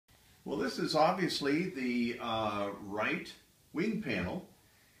Well, this is obviously the right wing panel,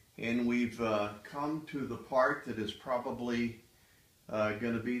 and we've come to the part that is probably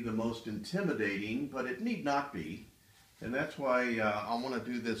going to be the most intimidating, but it need not be. And that's why I want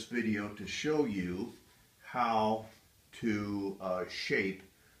to do this video to show you how to shape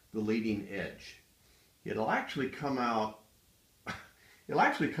the leading edge. It'll actually come out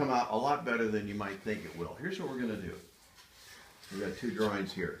a lot better than you might think it will. Here's what we're going to do. We've got two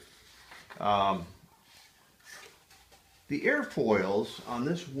drawings here. The airfoils on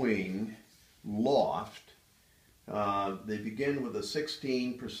this wing loft, they begin with a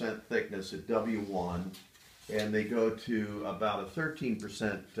 16% thickness at W1, and they go to about a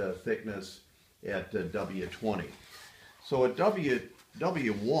 13% thickness at W20. So at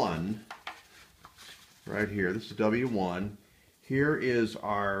W1, right here, this is W1. Here is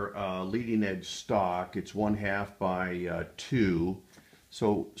our leading edge stock. It's 1/2 by 2.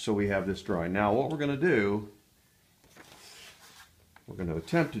 So we have this drawing. Now what we're going to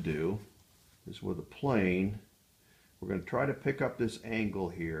attempt to do is with a plane, we're going to try to pick up this angle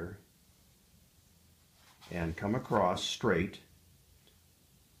here and come across straight,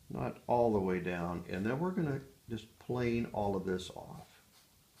 not all the way down, and then we're going to just plane all of this off.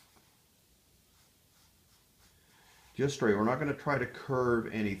 Just straight. We're not going to try to curve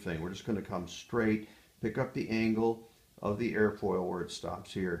anything. We're just going to come straight, pick up the angle of the airfoil where it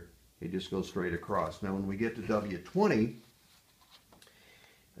stops here. It just goes straight across. Now when we get to W20,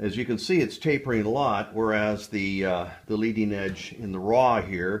 as you can see, it's tapering a lot, whereas the leading edge in the raw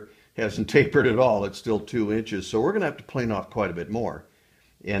here hasn't tapered at all. It's still 2 inches. So we're going to have to plane off quite a bit more.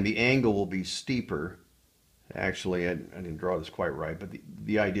 And the angle will be steeper. Actually, I didn't draw this quite right, but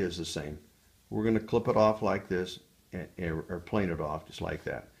the idea is the same. We're going to clip it off like this, or plane it off just like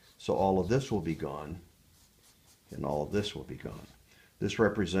that. So all of this will be gone, and all of this will be gone. This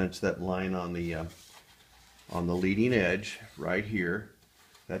represents that line on the leading edge right here.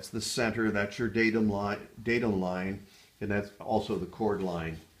 That's the center. That's your datum line, and that's also the chord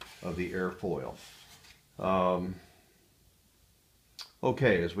line of the airfoil.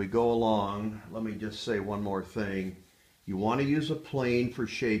 Okay, as we go along, let me just say one more thing. You want to use a plane for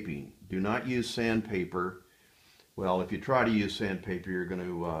shaping. Do not use sandpaper. Well, if you try to use sandpaper, you're going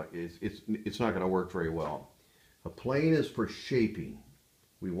to it's not going to work very well. A plane is for shaping.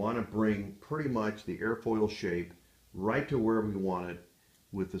 We want to bring pretty much the airfoil shape right to where we want it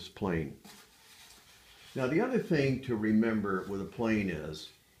with this plane. Now, the other thing to remember with a plane is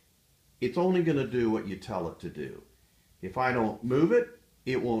it's only going to do what you tell it to do. If I don't move it,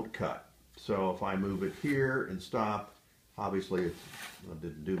 it won't cut. So if I move it here and stop, obviously it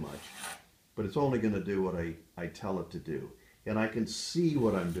didn't do much. But it's only going to do what I tell it to do. And I can see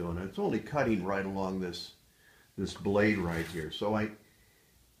what I'm doing. It's only cutting right along this blade right here. So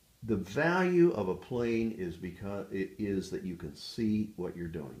the value of a plane is that you can see what you're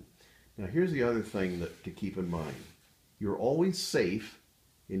doing. Now here's the other thing to keep in mind. You're always safe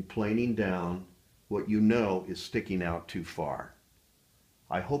in planing down what you know is sticking out too far.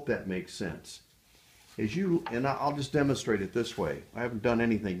 I hope that makes sense. And I'll just demonstrate it this way. I haven't done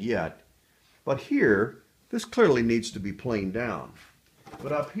anything yet, but here, this clearly needs to be planed down.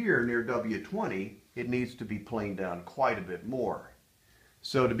 But up here near W20, it needs to be planed down quite a bit more.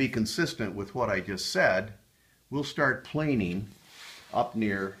 So to be consistent with what I just said, we'll start planing up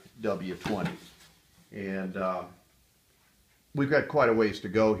near W20. And we've got quite a ways to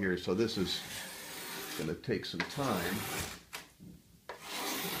go here, so this is going to take some time.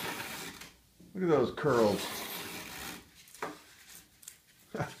 Look at those curls.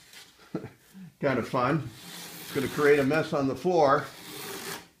 Kind of fun. It's going to create a mess on the floor.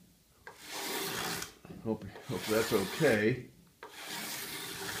 Hope that's okay.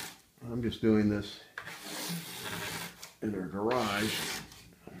 I'm just doing this in our garage.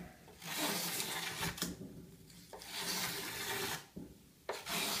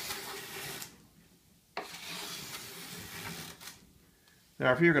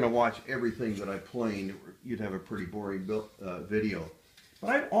 Now, if you're going to watch everything that I planed, you'd have a pretty boring video. But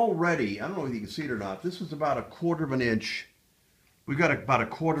I don't know if you can see it or not, this is about 1/4 of an inch. We've got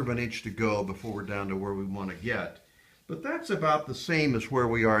about 1/4 of an inch to go before we're down to where we want to get. But that's about the same as where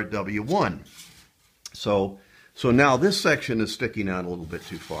we are at W1. So now this section is sticking out a little bit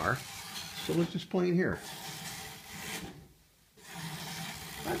too far. So let's just plane here.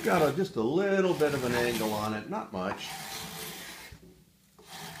 I've got just a little bit of an angle on it, not much.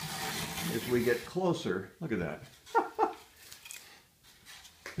 As we get closer, look at that.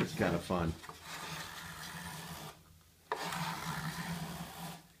 It's kind of fun.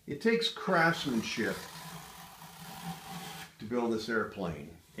 It takes craftsmanship to build this airplane.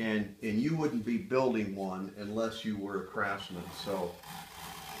 and you wouldn't be building one unless you were a craftsman. So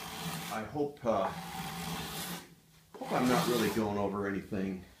I hope I'm not really going over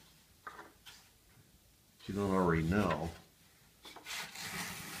anything you don't already know.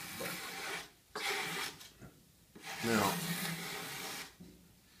 Now,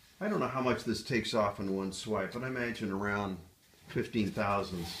 I don't know how much this takes off in one swipe, but I imagine around 15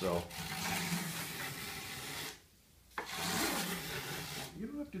 thousandths, so you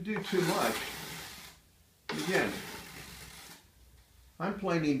don't have to do too much. Again, I'm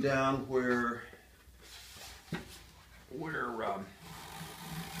planing down where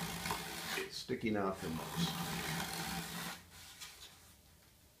it's sticking out the most.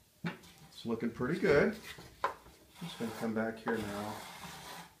 It's looking pretty good. I'm just going to come back here now.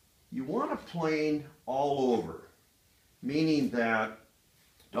 You want to plane all over, meaning that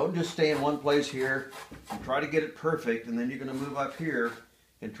don't just stay in one place here and try to get it perfect, and then you're going to move up here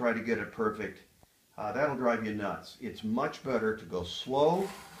and try to get it perfect. That'll drive you nuts. It's much better to go slow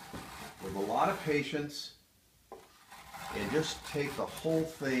with a lot of patience and just take the whole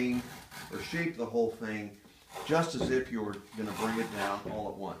thing or shape the whole thing just as if you were going to bring it down all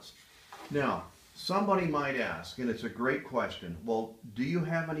at once. Now, somebody might ask, and it's a great question, well, do you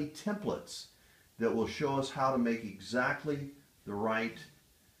have any templates that will show us how to make exactly the right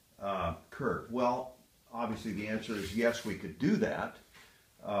curve? Well, obviously the answer is yes, we could do that,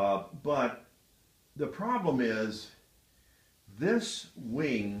 but the problem is this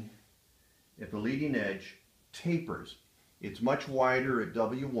wing at the leading edge tapers. It's much wider at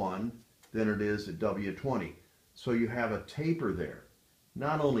W1 than it is at W20. So you have a taper there.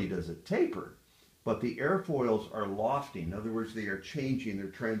 Not only does it taper, but the airfoils are lofting. In other words, they are changing, they're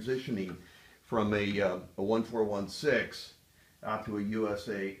transitioning from a 1416 out to a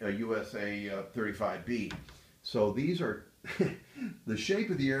USA 35B. So these are, the shape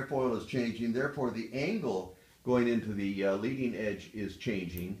of the airfoil is changing, therefore the angle going into the leading edge is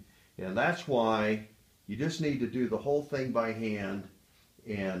changing, and that's why you just need to do the whole thing by hand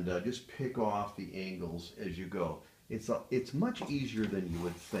and just pick off the angles as you go. It's much easier than you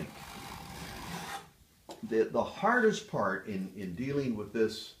would think. The hardest part in dealing with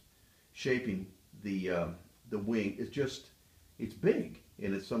this shaping the wing is just, it's big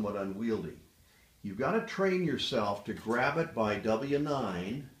and it's somewhat unwieldy. You've got to train yourself to grab it by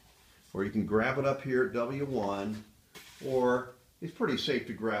W9, or you can grab it up here at W1, or it's pretty safe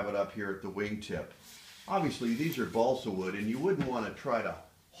to grab it up here at the wingtip. Obviously these are balsa wood and you wouldn't want to try to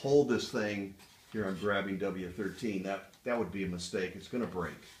hold this thing. Here I'm grabbing W13. That would be a mistake. It's going to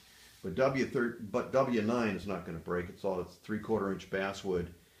break. But W9 is not going to break. It's 3/4 inch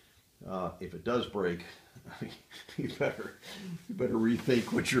basswood. If it does break, you better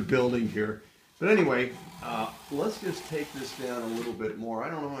rethink what you're building here. But anyway, let's just take this down a little bit more. I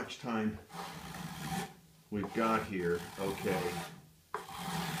don't know how much time we've got here. Okay.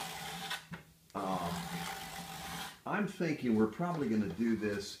 I'm thinking we're probably going to do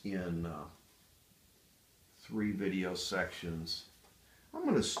this in 3 video sections. I'm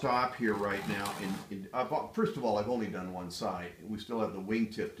going to stop here right now. First of all, I've only done one side. We still have the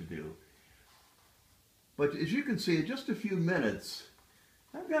wingtip to do. But as you can see, in just a few minutes,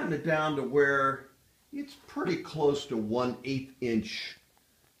 I've gotten it down to where it's pretty close to 1/8 inch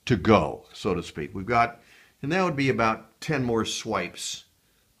to go, so to speak. We've got, and that would be about 10 more swipes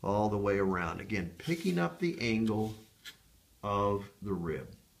all the way around. Again, picking up the angle of the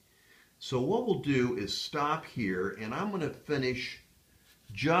rib. So what we'll do is stop here, and I'm going to finish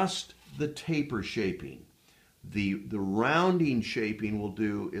just the taper shaping. The rounding shaping we'll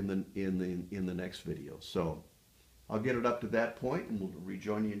do in the next video. So I'll get it up to that point, and we'll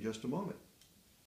rejoin you in just a moment.